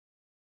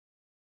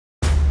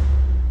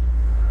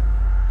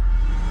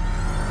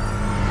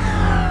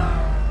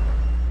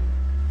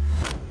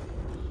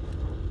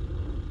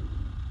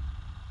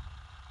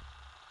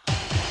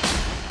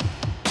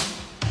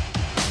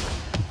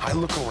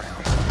look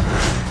around.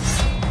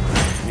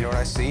 You know what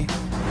I see?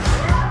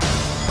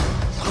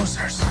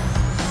 Losers.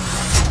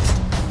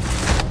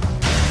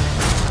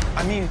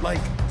 I mean, like,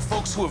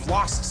 folks who have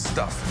lost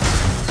stuff.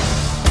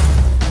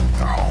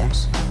 Their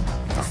homes,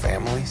 their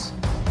families.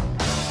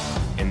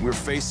 And we're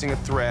facing a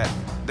threat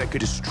that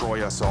could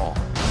destroy us all.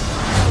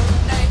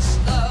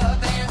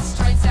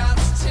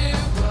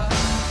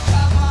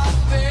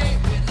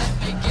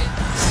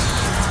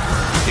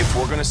 If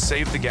we're gonna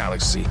save the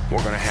galaxy,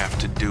 we're gonna have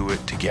to do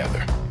it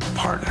together.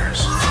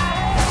 Partners.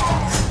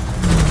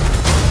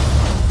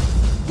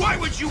 Why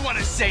would you want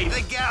to save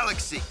the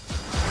galaxy?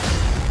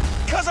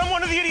 Because I'm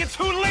one of the idiots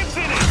who lives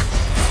in it!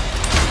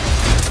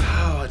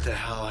 Oh, what the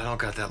hell? I don't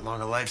got that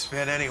long a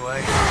lifespan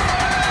anyway.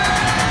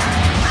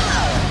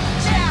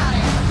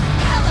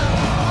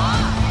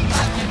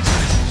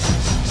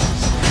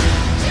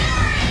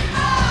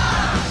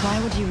 Why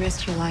would you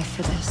risk your life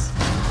for this?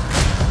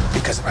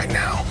 Because right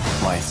now,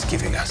 life's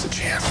giving us a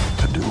chance.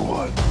 To do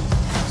what?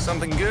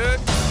 Something good,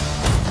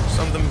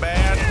 something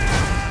bad,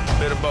 a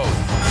bit of both.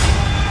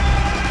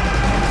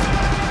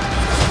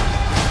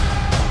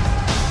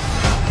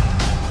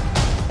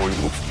 We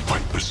will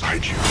fight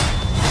beside you.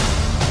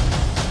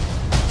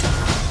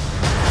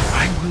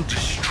 I will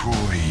destroy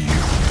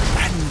you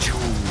and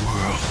your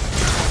world.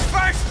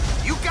 First,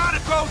 you gotta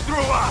go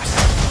through us!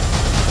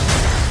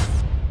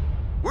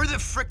 We're the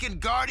frickin'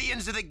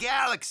 Guardians of the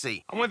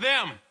Galaxy. I'm with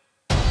them.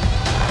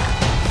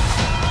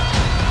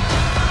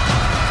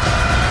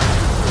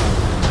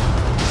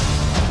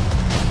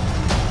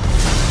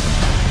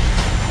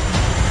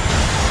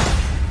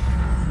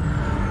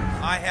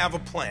 I have a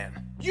plan.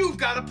 You've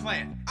got a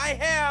plan. I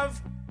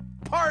have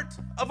part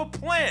of a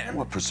plan.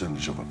 What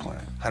percentage of a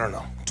plan? I don't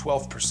know,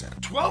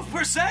 12%.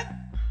 12%?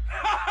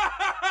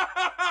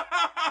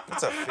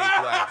 That's a fake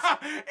laugh.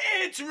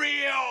 It's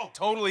real!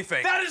 Totally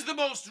fake. That is the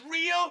most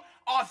real,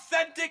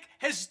 authentic,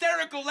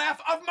 hysterical laugh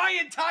of my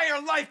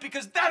entire life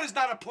because that is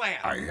not a plan.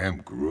 I am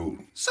Groot.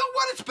 So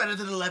what? It's better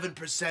than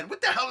 11%. What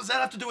the hell does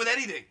that have to do with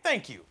anything?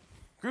 Thank you.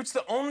 Groot's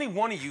the only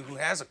one of you who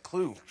has a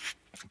clue.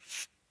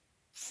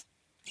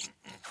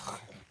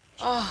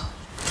 Oh.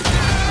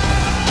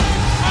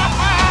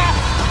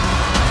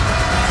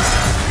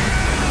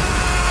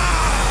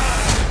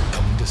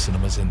 Coming to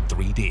cinemas in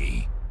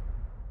 3D.